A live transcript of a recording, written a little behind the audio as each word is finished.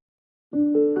Hello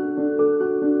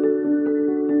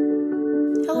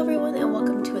everyone and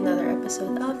welcome to another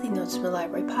episode of the Notes from the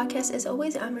Library podcast. As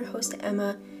always, I'm your host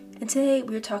Emma, and today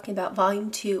we're talking about Volume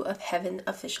 2 of Heaven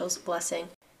Official's Blessing.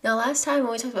 Now last time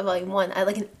when we talked about Volume 1, I had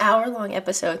like an hour-long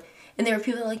episode, and there were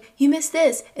people like, you missed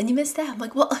this, and you missed that. I'm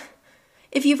like, well,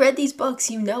 if you've read these books,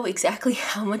 you know exactly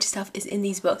how much stuff is in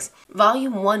these books.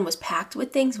 Volume 1 was packed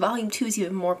with things, Volume 2 is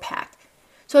even more packed.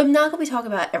 So I'm not going to be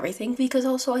talking about everything, because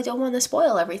also I don't want to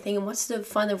spoil everything, and what's the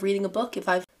fun of reading a book if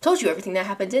I've told you everything that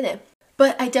happened in it?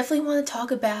 But I definitely want to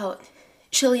talk about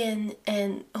Shilian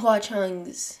and Hua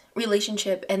Chang's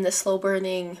relationship and the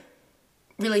slow-burning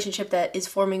relationship that is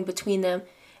forming between them,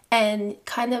 and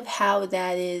kind of how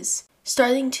that is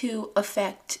starting to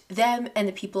affect them and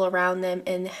the people around them,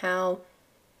 and how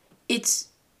it's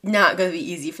not going to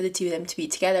be easy for the two of them to be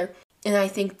together. And I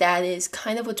think that is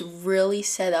kind of what's really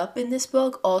set up in this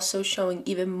book, also showing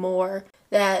even more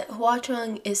that Hua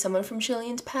Chang is someone from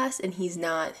Shilian's past and he's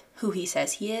not who he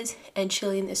says he is, and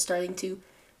Shilian is starting to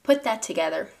put that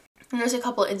together. And there's a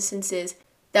couple instances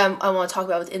that I want to talk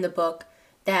about within the book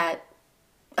that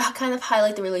kind of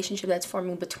highlight the relationship that's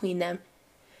forming between them.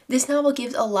 This novel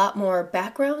gives a lot more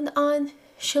background on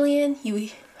Shilian. You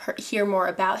hear more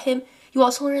about him. You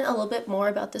also learn a little bit more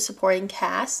about the supporting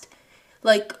cast,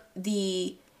 like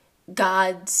the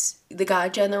god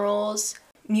generals,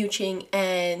 Muqing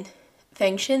and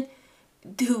Fengshen,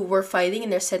 who were fighting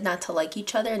and they're said not to like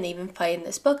each other, and they even fight in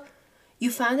this book. You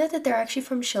found out that they're actually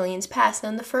from Shilian's past. Now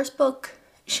in the first book,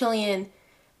 Shilian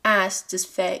asked, does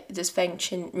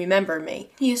Fengshen remember me?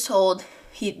 He was told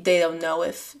they don't know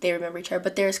if they remember each other,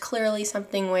 but there's clearly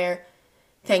something where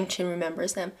Fengshen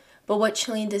remembers them. But what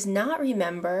Shilian does not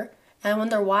remember, and I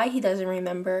wonder why he doesn't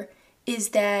remember, is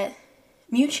that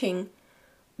Muqing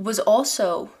was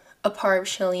also a part of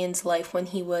Shilian's life when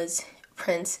he was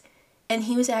prince, and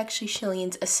he was actually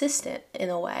Shilian's assistant in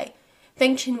a way.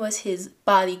 Fengshen was his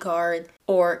bodyguard,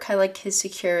 or kind of like his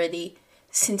security,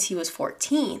 since he was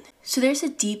 14. So there's a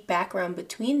deep background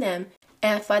between them,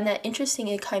 and I find that interesting.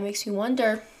 It kind of makes me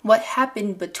wonder what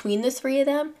happened between the three of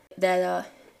them, that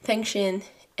Fengshen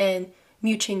and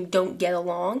Muqing don't get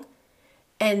along,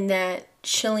 and that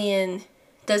Shilian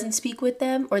doesn't speak with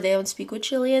them, or they don't speak with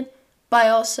Shilian. But I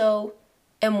also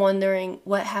am wondering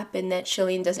what happened that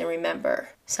Shilian doesn't remember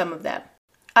some of them.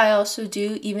 I also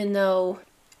do, even though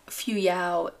Fu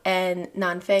Yao and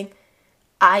Nanfeng,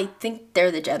 I think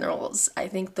they're the generals. I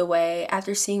think the way,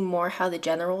 after seeing more how the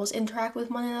generals interact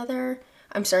with one another,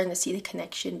 I'm starting to see the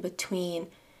connection between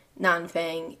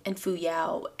Nanfeng and Fu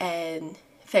Yao and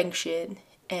Fengshen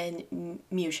and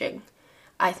Muqing.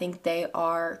 I think they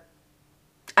are,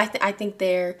 I think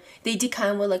they did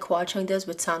kind of what like Hua Chang does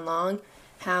with Sanlang,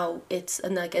 how it's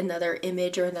like another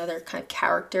image or another kind of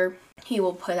character he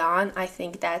will put on. I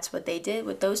think that's what they did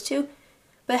with those two,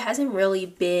 but it hasn't really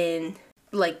been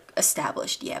like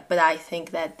established yet. But I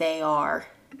think that they are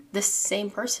the same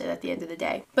person at the end of the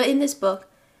day. But in this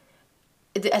book,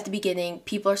 at the beginning,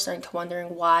 people are starting to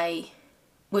wondering, why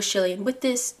was Shilian with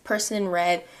this person in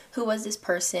red? Who was this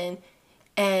person?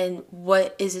 And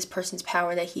what is this person's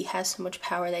power, that he has so much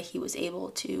power that he was able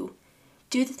to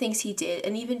do the things he did?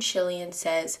 And even Shilian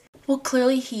says, well,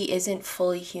 clearly he isn't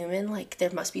fully human, like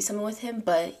there must be someone with him,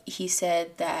 but he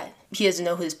said that he doesn't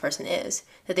know who this person is,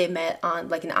 that they met on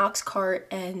like an ox cart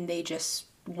and they just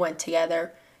went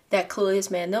together, that clearly this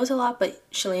man knows a lot, but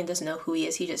Shilian doesn't know who he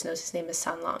is. He just knows his name is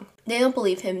Sanlang. They don't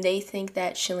believe him. They think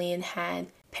that Shilian had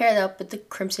paired up with the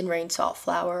Crimson Rain Salt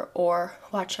Flower, or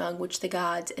Hua Chang, which the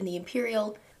gods and the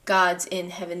imperial gods in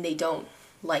heaven, they don't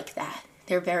like that.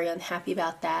 They're very unhappy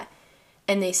about that.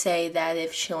 And they say that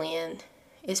if Shilian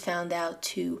is found out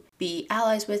to be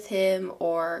allies with him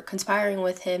or conspiring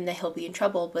with him, that he'll be in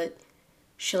trouble. But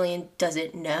Shilian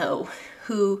doesn't know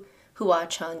who Hua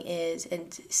Chang is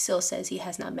and still says he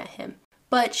has not met him.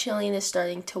 But Shilian is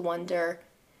starting to wonder,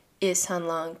 is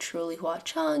Sanlang truly Hua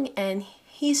Chang? And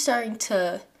he's starting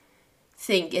to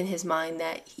think in his mind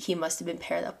that he must have been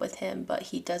paired up with him, but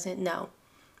he doesn't know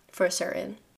for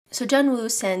certain. So Zhen Wu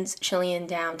sends Shilian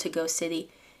down to Ghost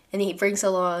City, and he brings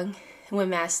along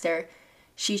Windmaster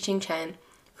Shi Qingchen,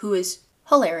 who is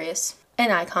hilarious,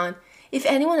 an icon. If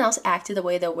anyone else acted the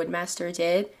way the Windmaster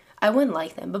did, I wouldn't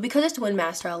like them, but because it's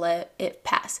Windmaster, I'll let it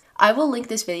pass. I will link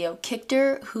this video.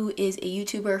 Kictor, who is a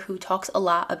YouTuber who talks a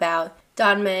lot about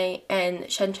Danmei and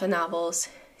Shencha novels,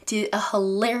 did a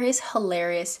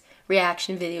hilarious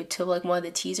reaction video to like one of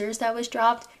the teasers that was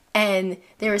dropped, And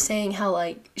they were saying how,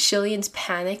 like, Shillian's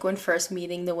panic when first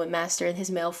meeting the Windmaster in his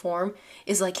male form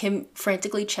is, like, him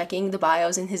frantically checking the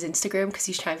bios in his Instagram because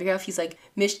he's trying to figure out if he's, like,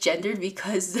 misgendered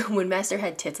because the Windmaster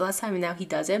had tits last time and now he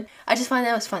doesn't. I just find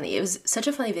that was funny. It was such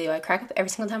a funny video. I crack up every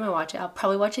single time I watch it. I'll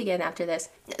probably watch it again after this.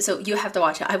 So you have to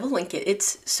watch it. I will link it.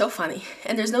 It's so funny.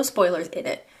 And there's no spoilers in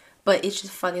it, but it's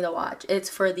just funny to watch. It's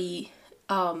for the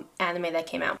anime that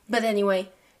came out. But anyway,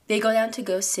 they go down to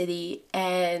Ghost City,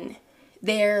 and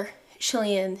there,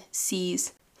 Shillian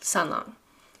sees Sanlang.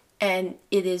 And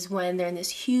it is when they're in this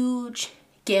huge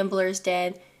gambler's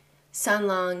den.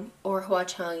 Sanlang, or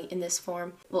Hwa-Chang in this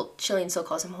form, well, Shillian still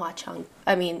calls him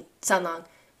Sanlang,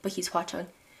 but he's Hwa-Chang,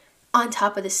 on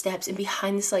top of the steps, and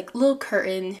behind this, like, little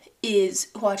curtain is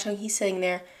Hwa-Chang. He's sitting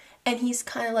there, and he's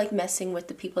kind of, like, messing with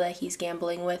the people that he's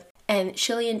gambling with. And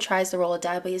Shillian tries to roll a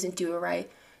die, but he doesn't do it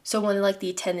right. So one of, like, the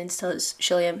attendants tells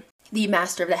Shillian, the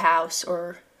master of the house,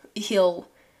 or he'll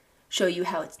show you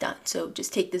how it's done. So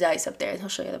just take the dice up there and he'll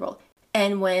show you the roll.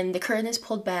 And when the curtain is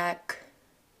pulled back,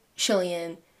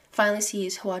 Shillian finally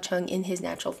sees Hwa-Chang in his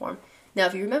natural form. Now,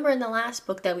 if you remember in the last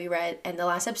book that we read and the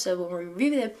last episode when we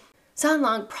reviewed it,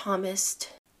 Sanlang promised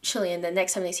Shillian that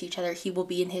next time they see each other, he will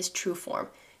be in his true form.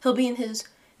 He'll be in his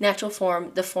natural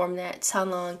form, the form that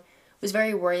Sanlang was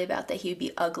very worried about, that he would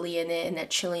be ugly in it and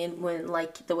that Shillian wouldn't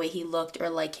like the way he looked or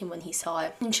like him when he saw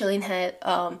it. And Shillian had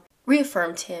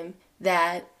reaffirmed him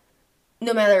that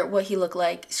no matter what he looked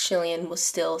like, Shillian will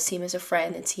still see him as a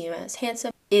friend and see him as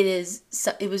handsome. It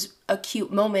was a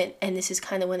cute moment, and this is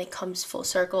kind of when it comes full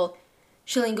circle.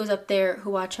 Shillian goes up there,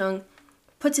 Hwa-Chang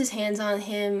puts his hands on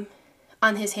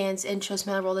his hands and shows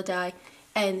him how to roll the die,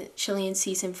 and Shillian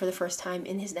sees him for the first time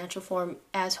in his natural form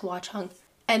as Hwa-Chang.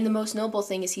 And the most notable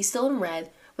thing is he's still in red,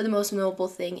 but the most notable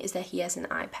thing is that he has an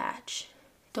eye patch.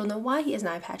 Don't know why he has an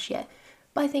eye patch yet,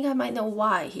 but I think I might know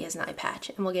why he has an eye patch,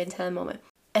 and we'll get into that in a moment.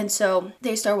 And so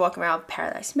they start walking around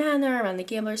Paradise Manor, around the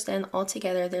gambler's den, all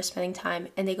together. They're spending time,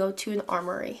 and they go to an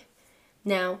armory.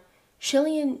 Now,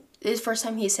 Shillian, the first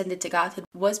time he ascended to godhood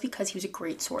was because he was a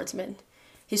great swordsman.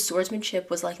 His swordsmanship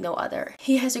was like no other.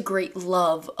 He has a great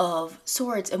love of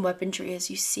swords and weaponry, as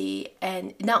you see,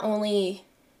 and not only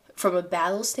from a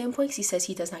battle standpoint, because he says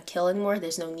he does not kill anymore,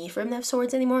 there's no need for him to have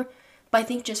swords anymore, but I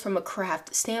think just from a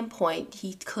craft standpoint,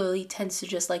 he clearly tends to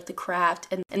just like the craft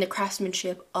and the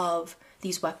craftsmanship of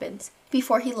these weapons.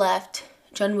 Before he left,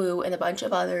 Junwoo and a bunch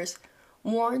of others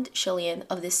warned Shillian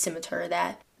of this scimitar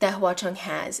that Hwa-Chang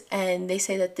has, and they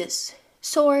say that this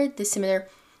sword, this scimitar,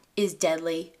 is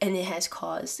deadly, and it has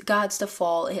caused gods to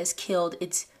fall, it has killed,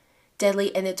 it's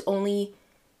deadly, and it's only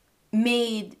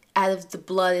made out of the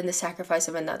blood and the sacrifice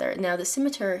of another. Now, the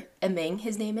scimitar, Eming,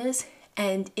 his name is,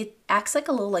 and it acts like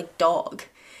a little, like, dog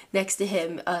next to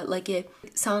him.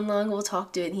 Sanlang will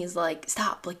talk to it, and he's like,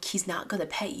 stop, like, he's not gonna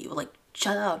pay you, like,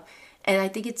 shut up. And I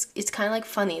think it's kind of, like,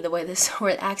 funny the way the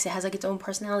sword acts. It has, like, its own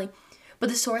personality. But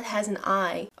the sword has an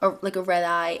eye, or, like, a red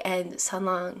eye, and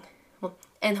Sanlang,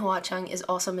 and Hwa-Chang is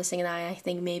also missing an eye. I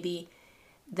think maybe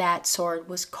that sword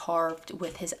was carved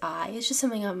with his eye. It's just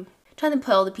something I'm trying to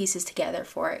put all the pieces together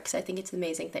for it, because I think it's an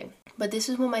amazing thing. But this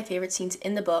is one of my favorite scenes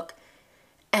in the book,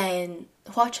 and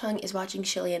Hwa-Chang is watching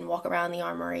Shillian walk around the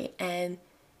armory, and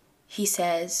he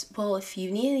says, well, if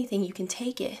you need anything, you can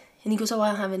take it. And he goes, oh, I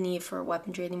don't have a need for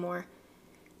weaponry anymore.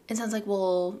 And sounds like,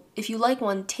 well, if you like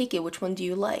one, take it. Which one do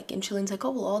you like? And Shillian's like,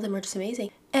 oh, well, all of them are just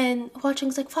amazing. And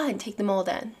Hwa-Chang's like, fine, take them all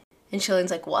then. And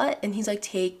Shillian's like, what? And he's like,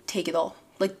 take it all.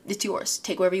 Like, it's yours.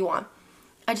 Take whatever you want.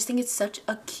 I just think it's such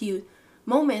a cute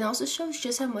moment. It also shows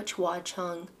just how much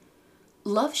Hwa-Chang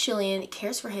loves Shillian,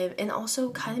 cares for him, and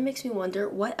also kind of makes me wonder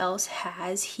what else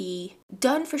has he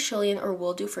done for Shillian or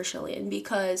will do for Shillian.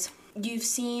 Because you've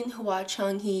seen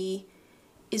Hwa-Chang, he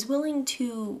is willing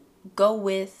to go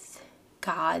with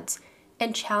gods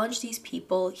and challenge these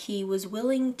people. He was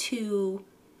willing to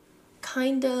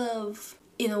kind of,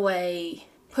 in a way,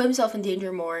 put himself in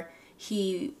danger more.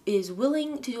 He is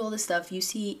willing to do all this stuff. You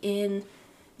see in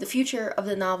the future of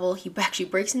the novel, he actually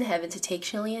breaks into heaven to take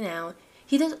Shillian out.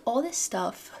 He does all this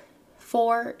stuff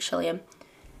for Shillian.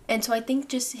 And so I think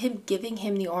just him giving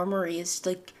him the armory is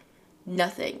like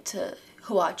nothing to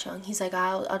Hwa-Chang. He's like,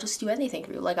 I'll just do anything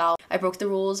for you. Like, I broke the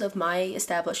rules of my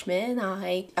establishment.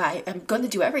 I am going to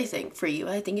do everything for you.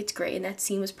 I think it's great. And that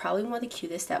scene was probably one of the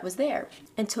cutest that was there.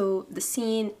 And so the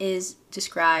scene is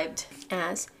described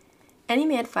as, any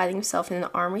man fighting himself in an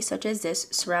armory such as this,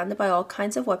 surrounded by all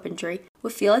kinds of weaponry,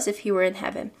 would feel as if he were in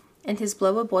heaven, and his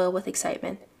blood would boil with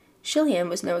excitement. Shillian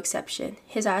was no exception.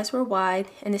 His eyes were wide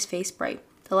and his face bright.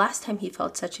 The last time he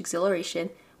felt such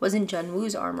exhilaration was in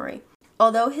Junwoo's armory.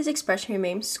 Although his expression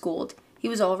remained schooled, he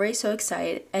was already so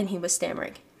excited, and he was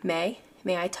stammering. May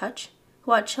I touch?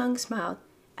 Hua Cheng smiled,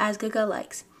 as Gaga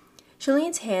likes.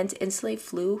 Shilian's hands instantly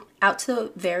flew out to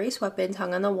the various weapons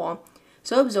hung on the wall,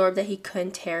 so absorbed that he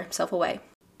couldn't tear himself away.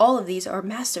 All of these are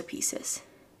masterpieces.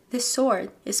 This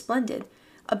sword is splendid.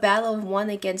 A battle of one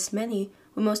against many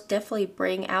would most definitely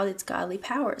bring out its godly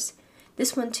powers.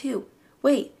 This one too.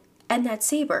 Wait, and that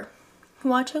saber.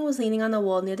 Hua Cheng was leaning on the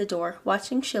wall near the door,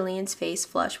 watching Shilian's face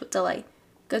flush with delight.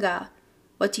 Gaga,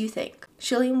 what do you think?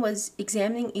 Shilian was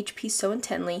examining each piece so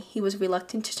intently he was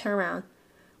reluctant to turn around.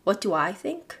 What do I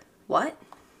think? What?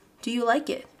 Do you like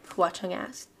it? Hua Cheng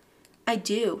asked. I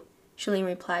do, Shilian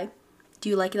replied. Do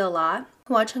you like it a lot?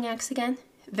 Hua Cheng asked again.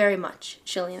 Very much,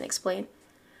 Shilian explained.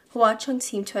 Hua Cheng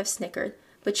seemed to have snickered,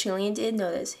 but Shilian didn't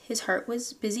notice. His heart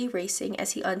was busy racing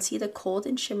as he unsheathed a cold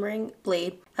and shimmering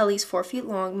blade, at least 4 feet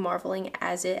long, marveling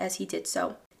at it as he did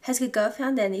so. Has Gaga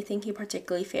found anything he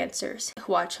particularly fancies?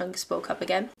 Hua Cheng spoke up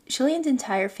again. Shilian's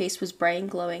entire face was bright and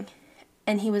glowing,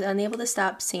 and he was unable to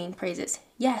stop singing praises.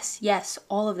 Yes, yes,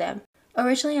 all of them.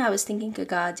 Originally I was thinking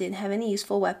Gaga didn't have any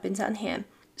useful weapons on hand,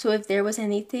 so if there was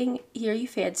anything here you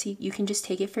fancied, you can just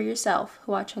take it for yourself,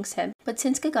 Hua Cheng said. But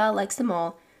since Gaga likes them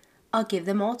all, I'll give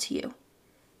them all to you.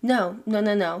 No,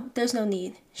 there's no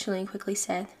need, Shilian quickly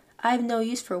said. I have no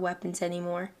use for weapons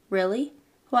anymore. Really?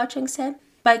 Hua Cheng said.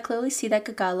 But I clearly see that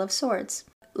Gaga loves swords.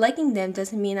 Liking them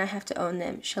doesn't mean I have to own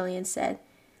them, Shilian said.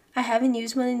 I haven't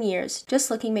used one in years. Just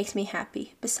looking makes me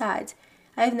happy. Besides,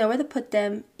 I have nowhere to put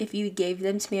them if you gave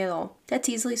them to me at all. That's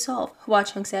easily solved, Hua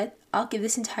Cheng said. I'll give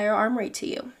this entire armory to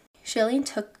you. Shilian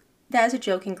took that as a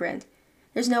joke and grinned.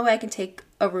 There's no way I can take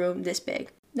a room this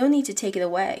big. No need to take it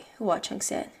away, Hua Cheng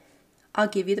said. I'll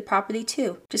give you the property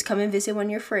too. Just come and visit when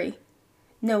you're free.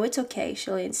 No, it's okay,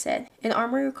 Shilian said. An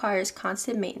armory requires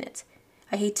constant maintenance.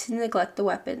 I hate to neglect the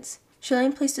weapons.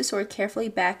 Shilian placed the sword carefully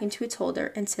back into its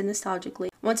holder and said nostalgically,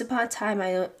 Once upon a time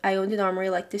I owned an armory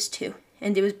like this too,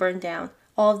 and it was burned down.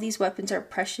 All of these weapons are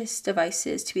precious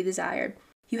devices to be desired.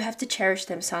 You have to cherish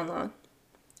them, Sanlong.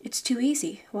 It's too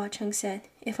easy, Hua Cheng said.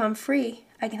 If I'm free,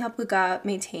 I can help Gaga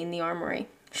maintain the armory.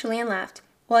 Shilian laughed.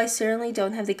 Well, I certainly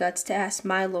don't have the guts to ask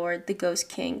my lord, the Ghost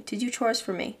King, to do chores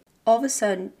for me. All of a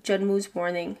sudden, Junmu's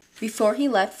warning before he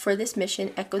left for this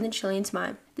mission echoed in Shilian's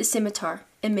mind. The scimitar,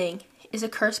 Iming, is a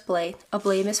cursed blade, a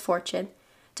blade of misfortune.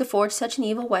 To forge such an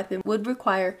evil weapon would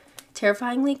require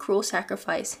terrifyingly cruel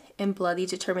sacrifice and bloody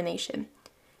determination.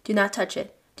 Do not touch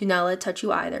it. Do not let it touch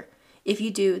you either. If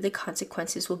you do, the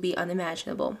consequences will be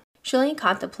unimaginable. Shilian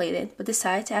contemplated, but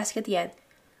decided to ask at the end.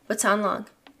 But Sanlong,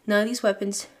 none of these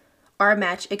weapons are a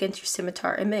match against your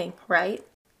scimitar Iming, right?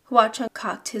 Hua Cheng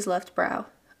cocked his left brow.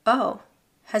 Oh,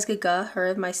 has Gaga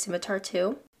heard of my scimitar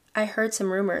too? I heard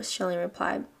some rumors, Shilian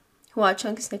replied. Hua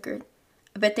Cheng snickered.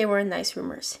 I bet they weren't nice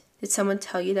rumors. Did someone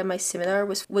tell you that my scimitar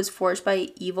was forged by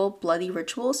evil, bloody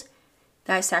rituals?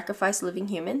 That I sacrificed living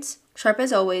humans? Sharp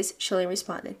as always, Shilian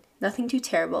responded. Nothing too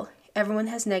terrible. Everyone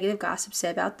has negative gossip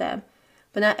said about them,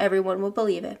 but not everyone will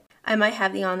believe it. I might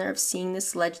have the honor of seeing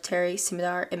this legendary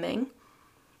scimitar Iming.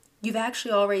 You've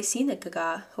actually already seen it,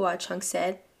 Gaga, Hua Cheng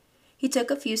said. He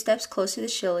took a few steps closer to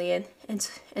Shilian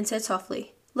and said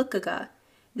softly, Look, Gaga,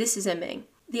 this is Iming.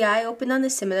 The eye opened on the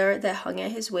scimitar that hung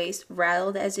at his waist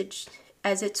rattled as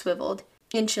it swiveled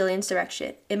in Shilian's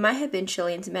direction. It might have been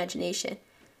Shilian's imagination,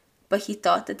 but he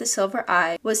thought that the silver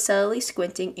eye was subtly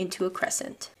squinting into a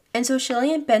crescent. And so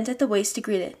Shilian bent at the waist to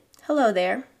greet it. Hello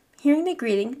there. Hearing the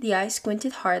greeting, the eye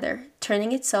squinted harder,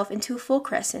 turning itself into a full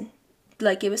crescent,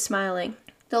 like it was smiling.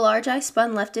 The large eye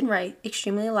spun left and right,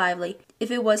 extremely lively,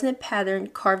 if it wasn't a pattern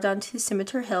carved onto the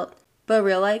scimitar hilt, but a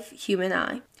real-life human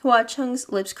eye. Hua Cheng's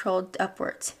lips curled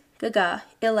upwards. Gaga,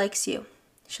 it likes you.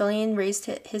 Shilian raised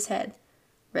his head.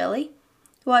 Really?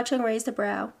 Hua Cheng raised a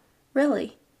brow.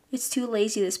 Really? It's too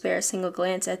lazy to spare a single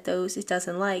glance at those it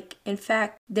doesn't like. In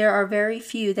fact, there are very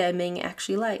few that Ming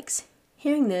actually likes.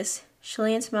 Hearing this,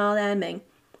 Shilian smiled at Ming.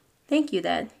 Thank you,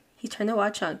 then. He turned to Hua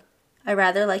Cheng. I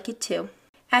rather like it too.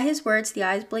 At his words, the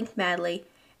eyes blinked madly,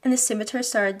 and the scimitar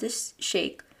started to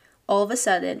shake, all of a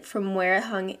sudden, from where it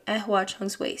hung at Hua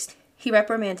Cheng's waist. He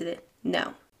reprimanded it.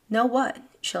 No. No what?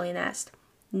 Shilian asked.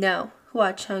 No,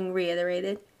 Hua Cheng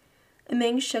reiterated.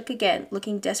 Ming shook again,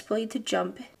 looking desperately to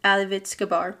jump out of its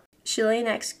scabbard. Shilian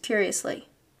asked curiously,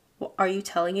 Are you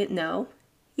telling it no?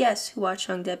 Yes, Hua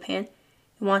Cheng deadpanned.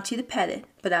 I want you to pet it,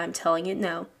 but I'm telling it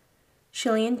no.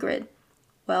 Shilian grinned.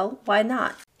 Well, why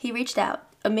not? He reached out.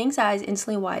 Ming's eyes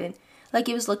instantly widened, like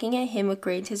it was looking at him with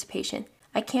great anticipation.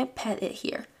 I can't pet it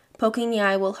here. Poking the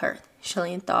eye will hurt,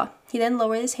 Shilian thought. He then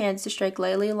lowered his hands to strike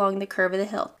lightly along the curve of the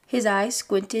hilt. His eyes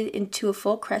squinted into a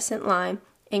full crescent line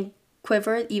and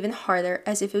quivered even harder,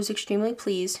 as if it was extremely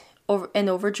pleased and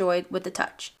overjoyed with the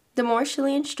touch. The more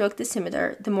Shilian stroked the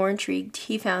scimitar, the more intrigued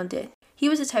he found it. He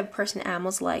was the type of person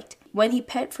animals liked. When he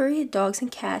pet furry dogs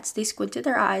and cats, they squinted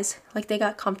their eyes like they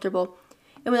got comfortable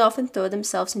and would often throw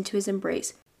themselves into his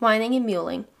embrace, whining and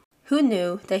mewling. Who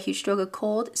knew that he'd stroke a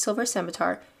cold silver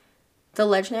scimitar, the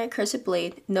legendary cursed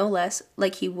blade, no less,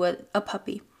 like he would a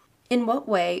puppy? In what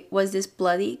way was this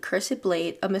bloody, cursed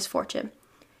blade a misfortune?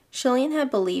 Chilion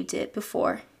had believed it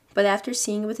before, but after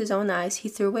seeing it with his own eyes, he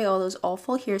threw away all those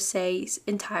awful hearsays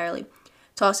entirely,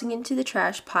 tossing into the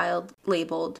trash pile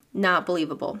labeled "not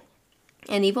believable."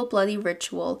 An evil bloody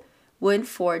ritual would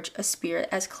forge a spirit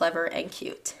as clever and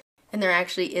cute. And there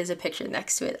actually is a picture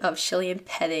next to it of Chilion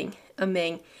petting a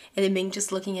Ming, and a Ming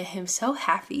just looking at him so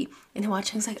happy, and Hua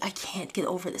Chung's like, I can't get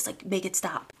over this, like, make it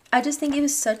stop. I just think it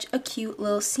was such a cute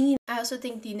little scene. I also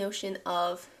think the notion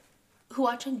of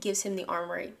Hua Chung gives him the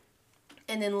armory,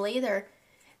 and then later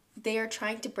they are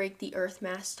trying to break the Earth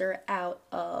Master out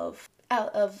of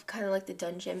kind of like the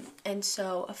dungeon, and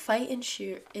so a fight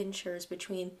ensures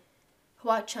between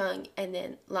Hua Chung and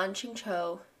then Lan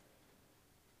Qingqiu,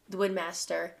 the Wind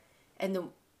Master, and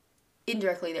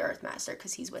indirectly the Earth Master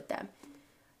because he's with them.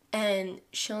 And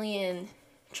Chilion,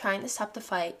 trying to stop the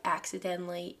fight,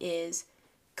 accidentally is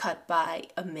cut by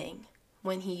a Ming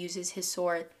when he uses his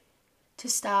sword to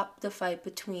stop the fight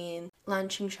between Lan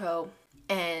Qingqiu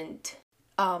and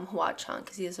Hua Chung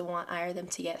because he doesn't want either of them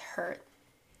to get hurt.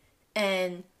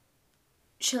 And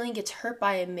Chilion gets hurt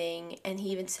by a Ming, and he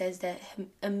even says that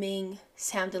a Ming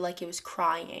sounded like it was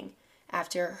crying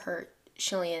after it hurt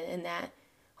Chilion, and that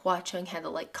Hua Chung had to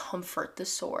like comfort the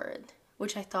sword,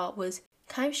 which I thought was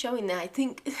kind of showing that I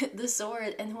think the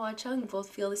sword and Hua Chung both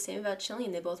feel the same about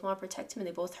Chilion. They both want to protect him and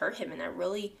they both hurt him, and I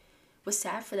really was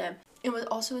sad for them. And what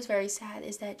also was very sad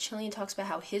is that Chilion talks about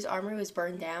how his armor was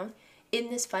burned down. In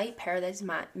this fight, Paradise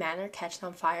Manor catches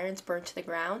on fire and is burned to the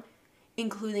ground,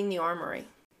 including the armory.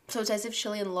 So it's as if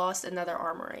Chilion lost another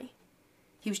armory.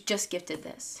 He was just gifted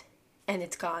this, and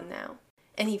it's gone now.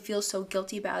 And he feels so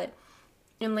guilty about it.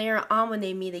 And later on, when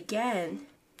they meet again,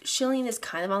 Chilion is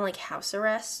kind of on like house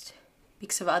arrest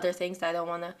because of other things that I don't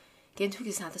want to get into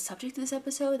because it's not the subject of this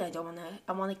episode.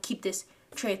 I want to keep this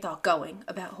train of thought going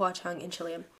about Hua Chung and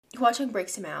Chilion. Hua Chung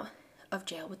breaks him out of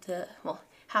jail with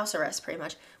house arrest pretty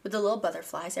much, with the little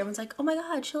butterflies. Everyone's like, oh my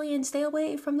god, Chilion, stay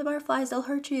away from the butterflies, they'll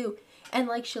hurt you. And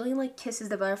like Chilion like kisses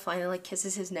the butterfly and like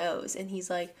kisses his nose, and he's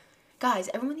like, guys,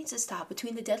 everyone needs to stop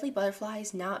between the deadly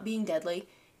butterflies not being deadly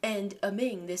and a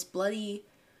Ming, this bloody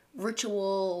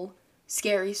ritual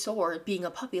scary sword, being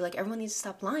a puppy. Like, everyone needs to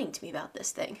stop lying to me about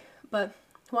this thing. But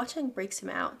Hua Chung breaks him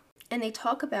out, and they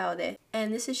talk about it,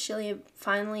 and this is Chilion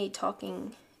finally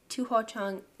talking to Hua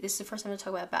Chung. This is the first time to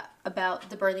talk about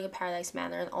the burning of Paradise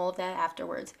Manor and all of that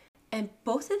afterwards. And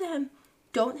both of them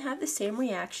don't have the same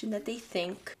reaction that they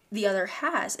think the other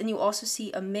has. And you also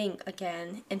see a Ming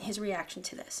again and his reaction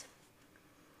to this.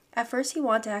 At first, he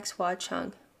wanted to ask Hua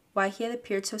Chung why he had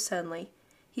appeared so suddenly.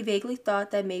 He vaguely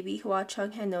thought that maybe Hua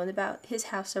Chung had known about his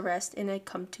house arrest and had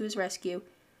come to his rescue.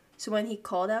 So when he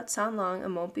called out San Lang a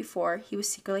moment before, he was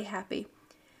secretly happy.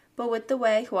 But with the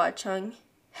way Hua Chung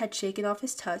had shaken off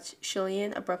his touch,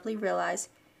 Chilion abruptly realized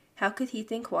how could he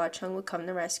think Hua Chung would come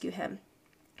to rescue him.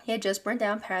 He had just burned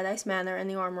down Paradise Manor and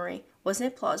the armory.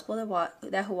 Wasn't it plausible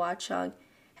that Hua Chung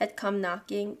had come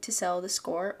knocking to settle the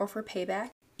score or for payback?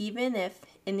 Even if,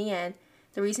 in the end,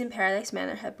 the reason Paradise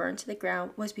Manor had burned to the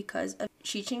ground was because of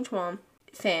Shi Qingchuan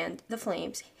fanned the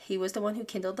flames. He was the one who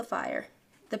kindled the fire.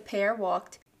 The pair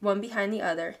walked, one behind the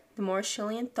other. The more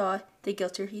Chilion thought, the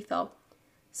guiltier he felt.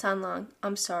 San Lang,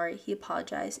 I'm sorry, he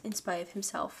apologized in spite of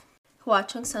himself. Hua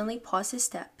Chung suddenly paused his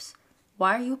steps.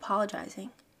 Why are you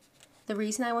apologizing? The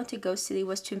reason I went to Ghost City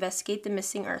was to investigate the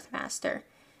missing Earth Master.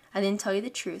 I didn't tell you the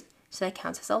truth, so that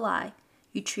counts as a lie.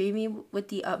 You treated me with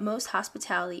the utmost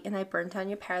hospitality, and I burned down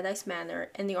your Paradise Manor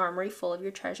and the armory full of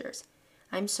your treasures.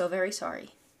 I am so very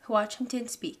sorry. Hua Chung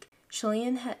didn't speak.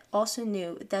 Chilion also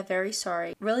knew that very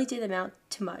sorry really did amount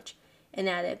to much, and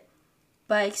added,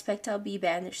 but I expect I'll be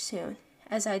banished soon.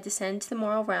 As I descend to the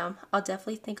moral realm, I'll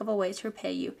definitely think of a way to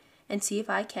repay you, and see if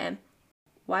I can.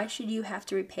 Why should you have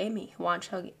to repay me? Hua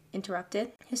Chung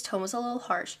interrupted. His tone was a little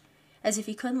harsh, as if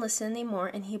he couldn't listen anymore,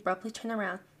 and he abruptly turned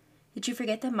around. Did you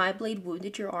forget that my blade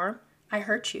wounded your arm? I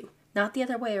hurt you, not the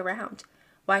other way around.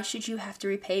 Why should you have to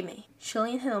repay me?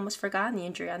 Chilion had almost forgotten the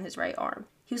injury on his right arm.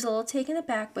 He was a little taken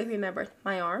aback, but he remembered.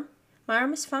 My arm? My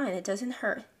arm is fine. It doesn't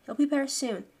hurt. It'll be better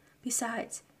soon.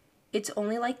 Besides, it's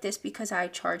only like this because I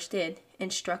charged in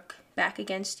and struck back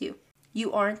against you.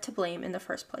 You aren't to blame in the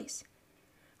first place.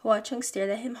 Hua Chung stared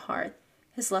at him hard,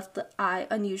 his left eye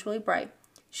unusually bright.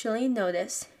 Chilion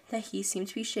noticed that he seemed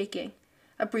to be shaking.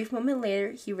 A brief moment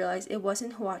later, he realized it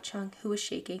wasn't Hua Chung who was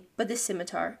shaking, but the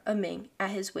scimitar, a Ming, at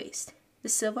his waist. The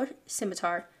silver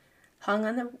scimitar, hung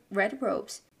on the red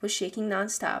robes, was shaking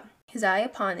non-stop. His eye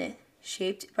upon it,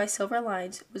 shaped by silver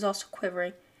lines, was also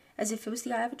quivering, as if it was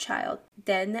the eye of a child.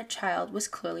 Then that child was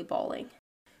clearly bawling.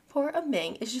 Poor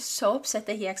Ming is just so upset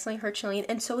that he accidentally hurt Qilian,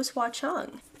 and so is Hua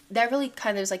Cheng. That really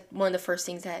kind of is like one of the first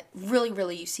things that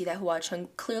really you see that Hua Cheng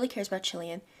clearly cares about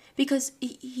Qilian, because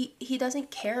he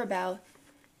doesn't care about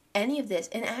any of this.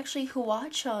 And actually, Hua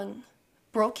Cheng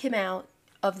broke him out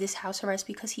of this house arrest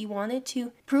because he wanted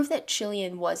to prove that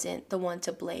Qilian wasn't the one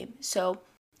to blame. So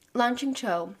Lan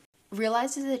Qingqiu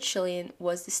realizes that Qilian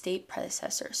was the state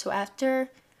predecessor. So after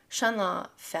Shanla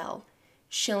fell,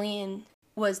 Qilian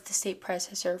was the state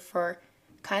predecessor for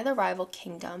kind of the rival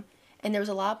kingdom, and there was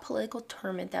a lot of political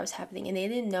tournament that was happening, and they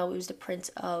didn't know it was the prince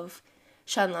of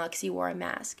Shanla because he wore a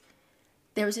mask.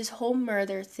 There was this whole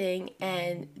murder thing,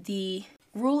 and the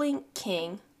ruling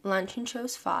king, Lan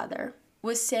Qingqiu's father,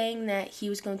 was saying that he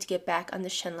was going to get back on the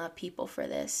Shenla people for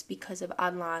this because of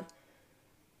Anlan.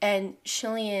 And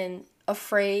Qilian,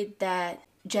 afraid that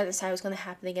genocide was going to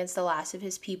happen against the last of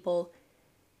his people,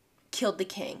 killed the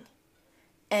king.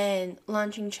 And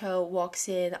Lan Qingqiu walks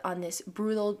in on this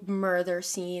brutal murder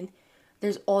scene.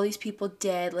 There's all these people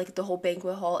dead, like the whole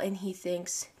banquet hall, and he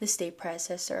thinks the state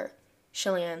predecessor,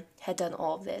 Qilian, had done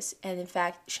all of this. And in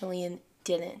fact, Qilian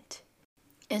didn't.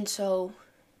 And so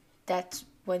that's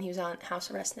when he was on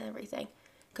house arrest and everything,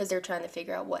 because they're trying to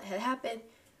figure out what had happened.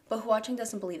 But Hua Cheng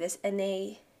doesn't believe this, and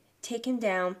they take him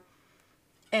down,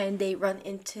 and they run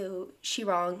into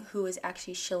Shirong, who is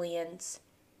actually Qilian's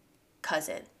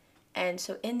cousin. And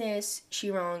so in this,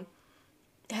 Shirong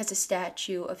has a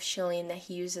statue of Qilian that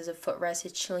he uses as a footrest.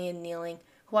 It's Qilian kneeling.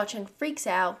 Hua Cheng freaks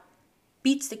out,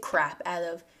 beats the crap out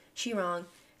of Shirong,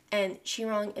 and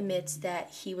Shirong admits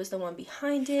that he was the one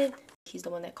behind it. He's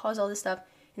the one that caused all this stuff,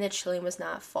 and that Qilian was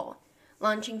not at fault.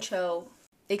 Lan Qingqiu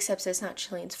accepts that it's not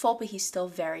Qilian's fault, but he's still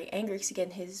very angry because,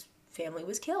 again, his family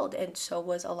was killed, and so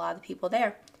was a lot of the people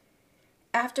there.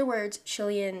 Afterwards,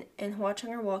 Qilian and Hua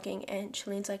Cheng are walking, and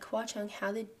Qilian's like, Hua Cheng,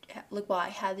 how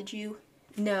did you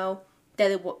know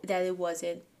that it was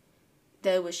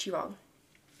Shirong?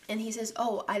 And he says,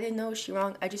 oh, I didn't know it was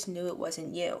Shirong, I just knew it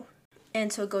wasn't you.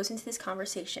 And so it goes into this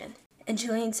conversation, and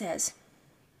Qilian says,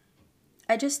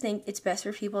 I just think it's best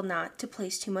for people not to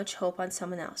place too much hope on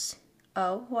someone else.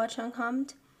 Oh, Hua Cheng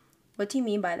hummed. What do you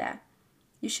mean by that?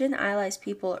 You shouldn't idolize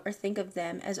people or think of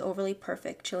them as overly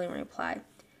perfect, Qilian replied.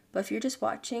 But if you're just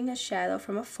watching a shadow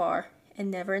from afar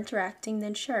and never interacting,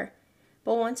 then sure.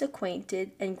 But once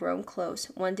acquainted and grown close,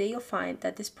 one day you'll find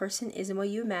that this person isn't what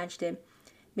you imagined him,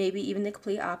 maybe even the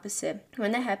complete opposite.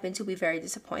 When that happens, you'll be very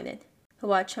disappointed.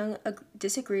 Hua Cheng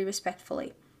disagreed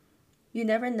respectfully. You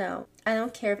never know. I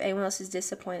don't care if anyone else is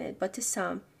disappointed, but to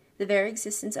some, the very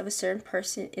existence of a certain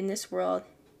person in this world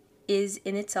is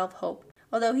in itself hope.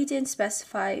 Although he didn't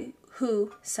specify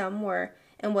who some were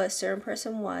and what a certain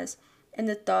person was, and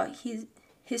the thought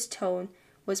his tone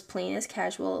was plain as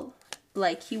casual,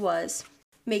 like he was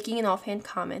making an offhand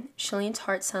comment, Qilian's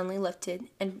heart suddenly lifted,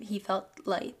 and he felt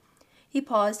light. He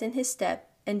paused in his step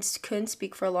and couldn't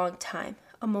speak for a long time.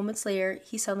 A moment later,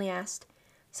 he suddenly asked,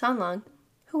 Sanlang,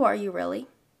 who are you really?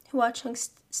 Hua Cheng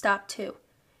stopped too.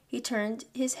 He turned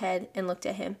his head and looked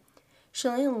at him.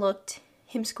 Qilian looked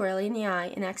him squarely in the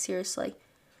eye and asked seriously,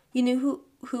 You knew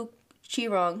who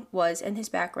Shirong was and his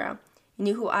background. You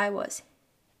knew who I was,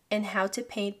 and how to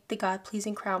paint the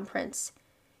God-pleasing crown prince.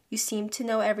 You seem to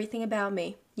know everything about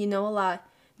me. You know a lot,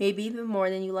 maybe even more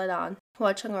than you let on.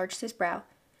 Hua Cheng arched his brow.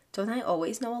 Don't I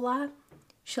always know a lot?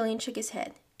 Qilian shook his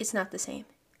head. It's not the same.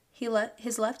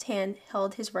 His left hand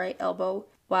held his right elbow,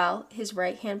 while his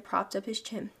right hand propped up his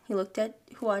chin. He looked at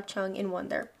Hua Cheng in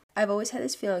wonder. I've always had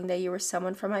this feeling that you were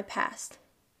someone from my past,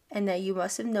 and that you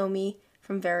must have known me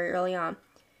from very early on.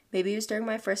 Maybe it was during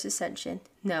my first ascension.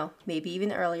 No, maybe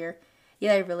even earlier.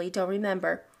 Yet I really don't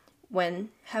remember. When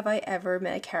have I ever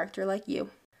met a character like you?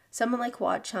 Someone like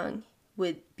Hua Cheng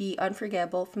would be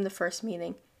unforgettable from the first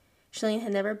meeting. Qilian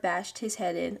had never bashed his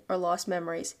head in or lost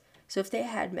memories, so if they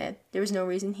had met, there was no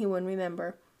reason he wouldn't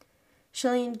remember.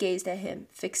 Qilian gazed at him,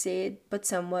 fixated but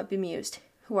somewhat bemused.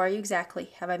 Who are you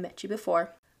exactly? Have I met you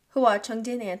before? Hua Cheng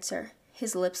didn't answer.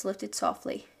 His lips lifted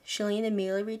softly. Qilian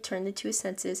immediately returned to his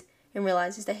senses and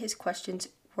realizes that his questions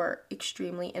were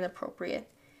extremely inappropriate.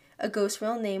 A ghost's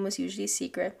real name was usually a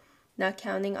secret. Not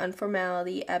counting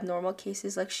unformality, abnormal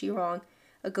cases like Shirong,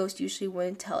 a ghost usually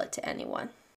wouldn't tell it to anyone.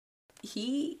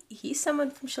 He's someone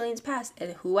from Qilian's past,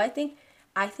 and who I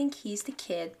think he's the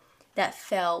kid that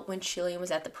fell when Qilian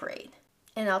was at the parade.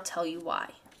 And I'll tell you why.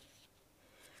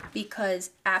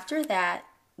 Because after that,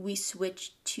 we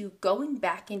switched to going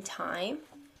back in time,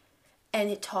 And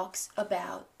it talks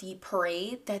about the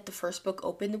parade that the first book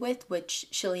opened with, which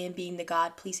Shilian being the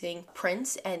God-pleasing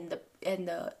prince, and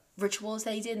the rituals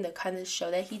that he did, and the kind of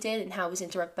show that he did, and how it was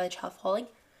interrupted by the child falling.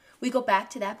 We go back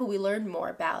to that, but we learn more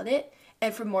about it,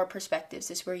 and from more perspectives.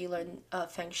 This is where you learn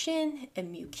Feng Xin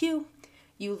and Miu Qiu.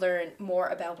 You learn more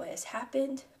about what has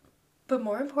happened, but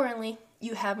more importantly,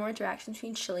 you have more interactions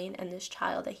between Shilian and this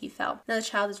child that he fell. Now the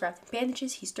child is wrapped in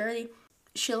bandages, he's dirty.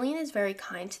 Shilian is very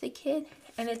kind to the kid,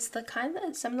 and it's the kind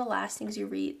of some of the last things you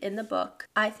read in the book.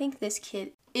 I think this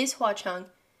kid is Huacheng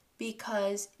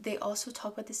because they also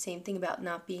talk about the same thing about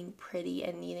not being pretty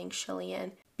and needing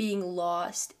Shilian, being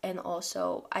lost, and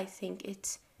also I think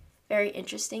it's very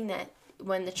interesting that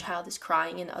when the child is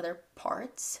crying in other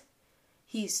parts,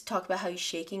 he's talked about how he's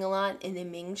shaking a lot, and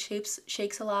then Ming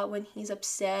shakes a lot when he's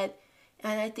upset,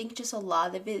 and I think just a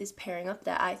lot of it is pairing up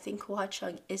that I think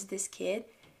Huacheng is this kid.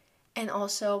 And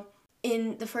also,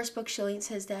 in the first book, Shilian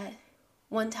says that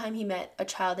one time he met a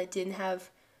child that didn't have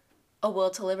a will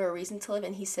to live or a reason to live,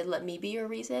 and he said, let me be your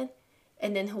reason.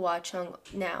 And then Huacheng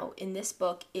now, in this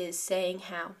book, is saying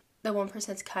how the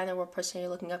 1%'s kind of what person you're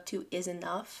looking up to is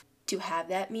enough to have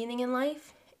that meaning in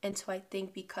life. And so I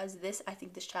think because of this, I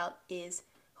think this child is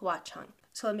Huacheng.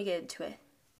 So let me get into it.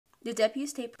 The deputy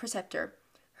state preceptor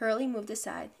hurriedly moved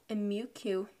aside, and Miu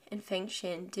Qiu and Feng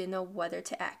Xin didn't know whether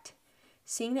to act.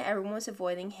 Seeing that everyone was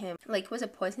avoiding him like it was a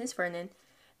poisonous vermin,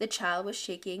 the child was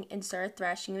shaking and started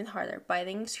thrashing even harder,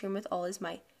 biting and screaming with all his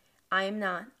might. I am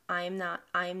not, I am not,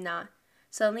 I am not.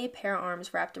 Suddenly a pair of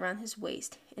arms wrapped around his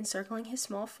waist, encircling his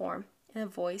small form, and a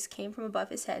voice came from above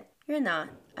his head. You're not.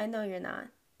 I know you're not.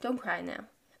 Don't cry now.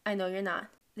 I know you're not.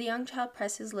 The young child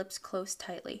pressed his lips close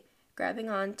tightly, grabbing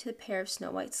on to the pair of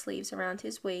snow-white sleeves around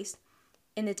his waist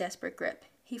in a desperate grip.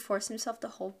 He forced himself to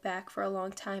hold back for a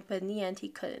long time, but in the end he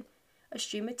couldn't. A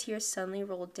stream of tears suddenly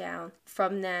rolled down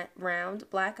from that round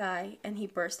black eye, and he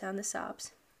burst down to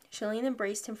sobs. Shilian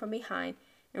embraced him from behind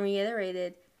and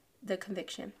reiterated the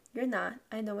conviction. You're not.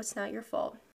 I know it's not your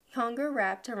fault. Hunger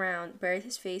wrapped around, buried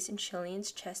his face in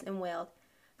Shilian's chest and wailed.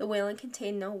 The wailing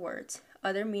contained no words,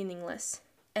 utterly meaningless,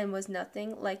 and was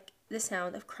nothing like the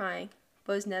sound of crying,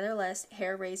 but was nevertheless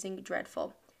hair-raising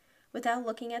dreadful. Without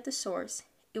looking at the source,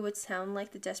 it would sound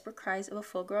like the desperate cries of a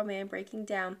full-grown man breaking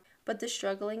down, but the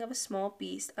struggling of a small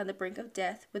beast on the brink of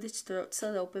death with its throat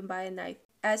slit open by a knife,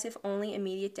 as if only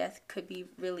immediate death could be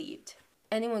relieved.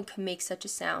 Anyone could make such a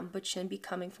sound, but shouldn't be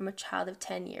coming from a child of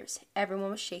 10 years.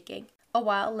 Everyone was shaking. A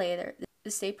while later,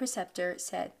 the state preceptor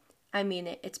said, I mean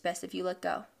it, it's best if you let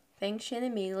go. Feng Xin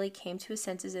immediately came to his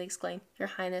senses and exclaimed, Your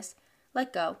Highness,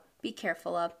 let go. Be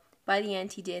careful of. By the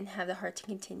end, he didn't have the heart to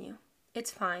continue.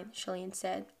 It's fine, Shilian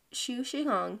said. Xu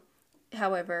Shihong,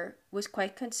 however, was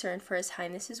quite concerned for His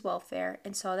Highness's welfare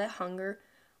and saw that Hunger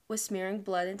was smearing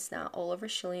blood and snot all over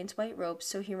Shilian's white robes,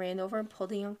 so he ran over and pulled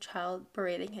the young child,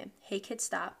 berating him. Hey kid,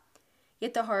 stop.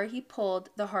 Yet the harder he pulled,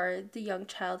 the harder the young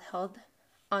child held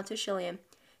onto Shilian.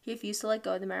 He refused to let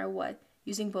go no matter what,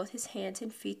 using both his hands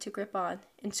and feet to grip on,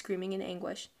 and screaming in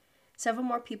anguish. Several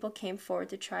more people came forward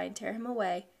to try and tear him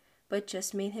away, but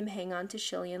just made him hang on to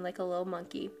Shilian like a little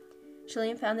monkey.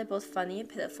 Shilian found it both funny and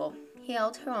pitiful. He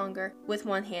held Hunger with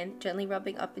one hand, gently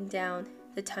rubbing up and down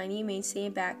the tiny mane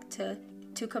staying back to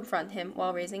confront him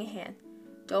while raising a hand.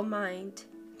 Don't mind.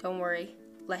 Don't worry.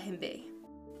 Let him be.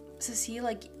 So see,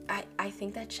 like, I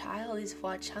think that child is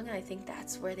Huacheng, and I think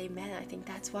that's where they met. I think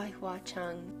that's why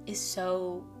Huacheng is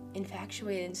so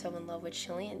infatuated and so in love with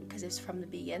Shilian, because it's from the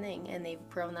beginning, and they've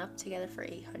grown up together for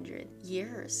 800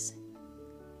 years.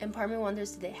 And part of me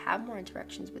wonders, did they have more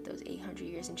interactions with those 800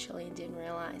 years, and Shilian didn't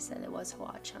realize that it was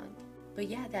Huacheng? But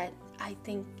yeah, that I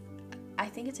think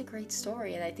it's a great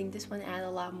story, and I think this one added a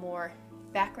lot more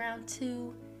background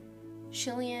to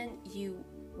Shilian.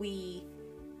 We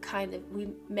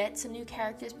met some new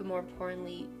characters, but more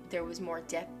importantly, there was more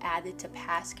depth added to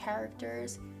past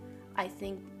characters. I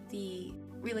think the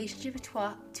relationship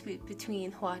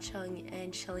between Huacheng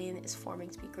and Shilian is forming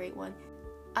to be a great one.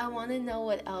 I want to know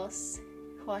what else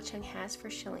Huacheng has for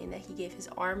Shilian, that he gave his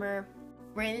armor.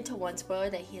 Ran into one spoiler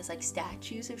that he has like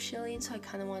statues of Shilian, so I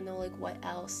kind of want to know like what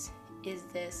else is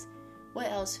this? What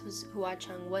else was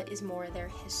Huacheng? What is more of their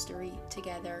history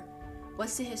together?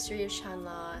 What's the history of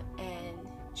Shanla and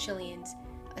Shilian's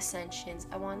ascensions?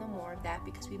 I want to know more of that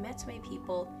because we met so many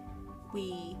people.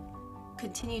 We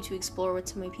continue to explore with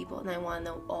so many people, and I want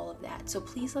to know all of that. So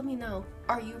please let me know.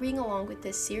 Are you reading along with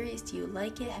this series? Do you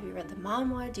like it? Have you read the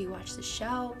manhwa? Do you watch the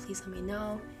show? Please let me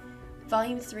know.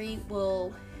 Volume 3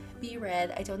 will be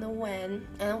read. I don't know when.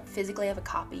 I don't physically have a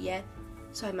copy yet,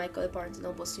 so I might go to Barnes &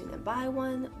 Noble soon and buy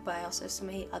one, but I also have so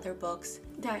many other books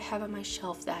that I have on my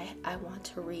shelf that I want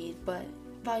to read, but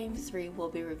volume 3 will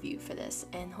be reviewed for this,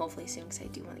 and hopefully soon, because I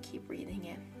do want to keep reading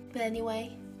it. But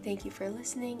anyway, thank you for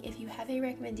listening. If you have any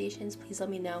recommendations, please let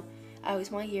me know. I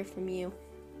always want to hear from you.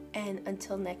 And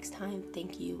until next time,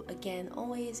 thank you again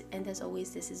always. And as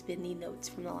always, this has been the Notes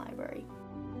from the Library.